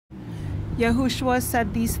Yahushua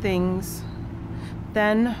said these things.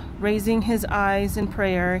 Then, raising his eyes in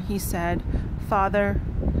prayer, he said, Father,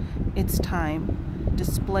 it's time.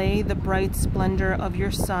 Display the bright splendor of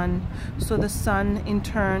your Son, so the Son in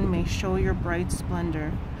turn may show your bright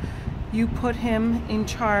splendor. You put him in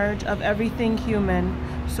charge of everything human,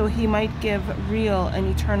 so he might give real and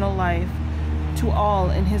eternal life to all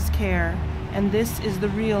in his care. And this is the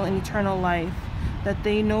real and eternal life, that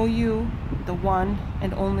they know you, the one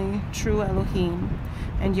and only true Elohim,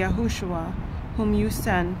 and Yahushua, whom you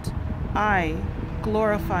sent. I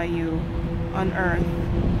glorify you on earth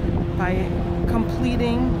by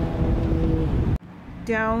completing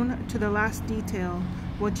down to the last detail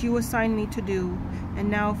what you assigned me to do. And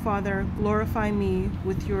now, Father, glorify me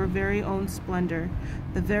with your very own splendor,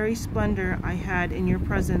 the very splendor I had in your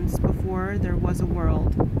presence before there was a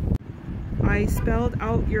world. I spelled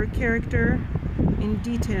out your character in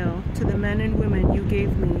detail to the men and women you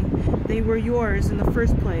gave me. They were yours in the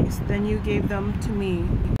first place, then you gave them to me.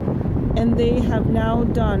 And they have now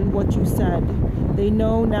done what you said. They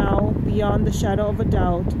know now, beyond the shadow of a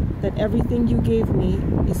doubt, that everything you gave me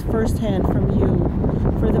is firsthand from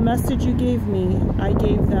you. For the message you gave me, I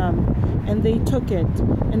gave them, and they took it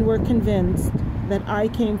and were convinced that I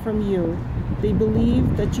came from you. They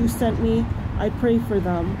believe that you sent me. I pray for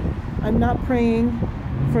them. I'm not praying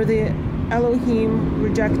for the Elohim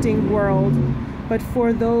rejecting world, but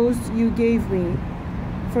for those you gave me,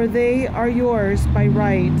 for they are yours by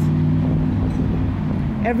right.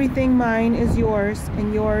 Everything mine is yours,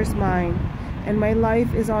 and yours mine, and my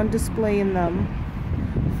life is on display in them.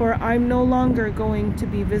 For I'm no longer going to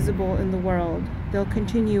be visible in the world. They'll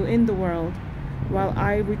continue in the world while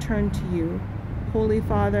I return to you. Holy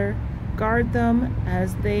Father, guard them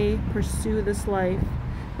as they pursue this life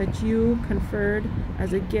that you conferred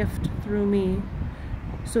as a gift through me,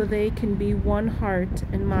 so they can be one heart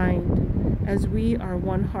and mind, as we are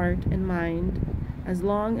one heart and mind. As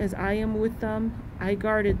long as I am with them, I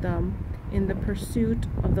guarded them in the pursuit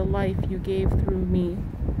of the life you gave through me.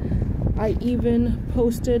 I even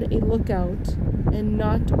posted a lookout, and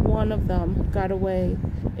not one of them got away,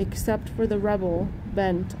 except for the rebel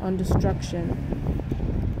bent on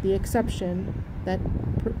destruction, the exception that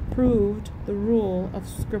proved the rule of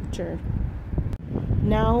Scripture.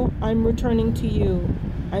 Now I'm returning to you.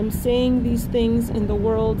 I'm saying these things in the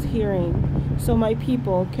world's hearing, so my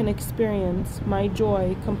people can experience my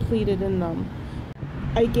joy completed in them.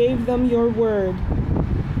 I gave them your word.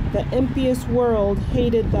 The impious world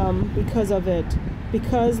hated them because of it,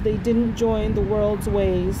 because they didn't join the world's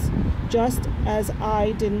ways, just as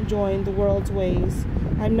I didn't join the world's ways.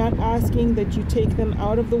 I'm not asking that you take them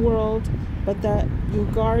out of the world, but that you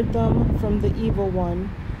guard them from the evil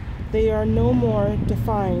one. They are no more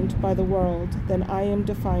defined by the world than I am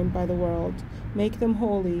defined by the world. Make them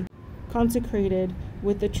holy, consecrated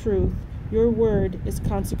with the truth. Your word is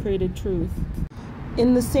consecrated truth.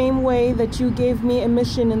 In the same way that you gave me a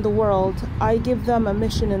mission in the world, I give them a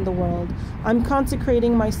mission in the world. I'm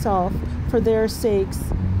consecrating myself for their sakes,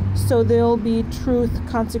 so they'll be truth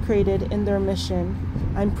consecrated in their mission.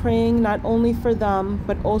 I'm praying not only for them,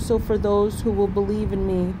 but also for those who will believe in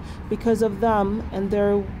me because of them and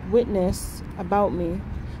their witness about me.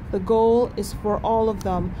 The goal is for all of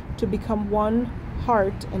them to become one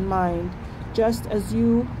heart and mind, just as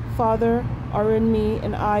you, Father, are in me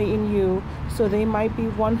and I in you, so they might be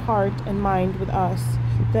one heart and mind with us.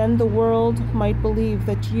 Then the world might believe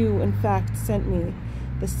that you, in fact, sent me.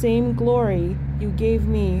 The same glory you gave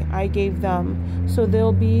me, I gave them, so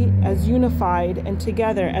they'll be as unified and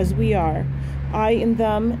together as we are, I in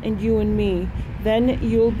them and you in me. Then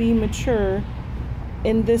you'll be mature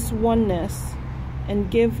in this oneness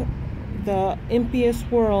and give the impious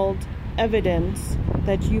world evidence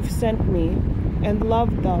that you've sent me and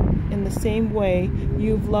loved them in the same way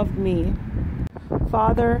you've loved me.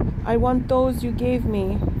 Father, I want those you gave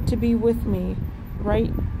me to be with me right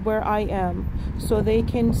where I am, so they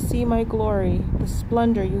can see my glory, the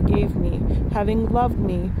splendor you gave me, having loved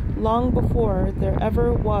me long before there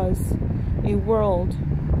ever was a world.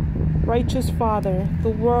 Righteous Father, the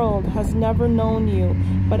world has never known you,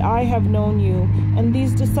 but I have known you, and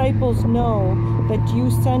these disciples know that you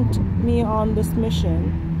sent me on this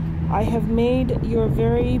mission. I have made your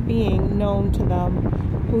very being known to them,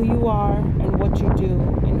 who you are and what you do,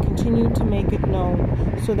 and continue to make it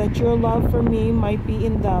known, so that your love for me might be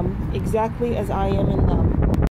in them, exactly as I am in them.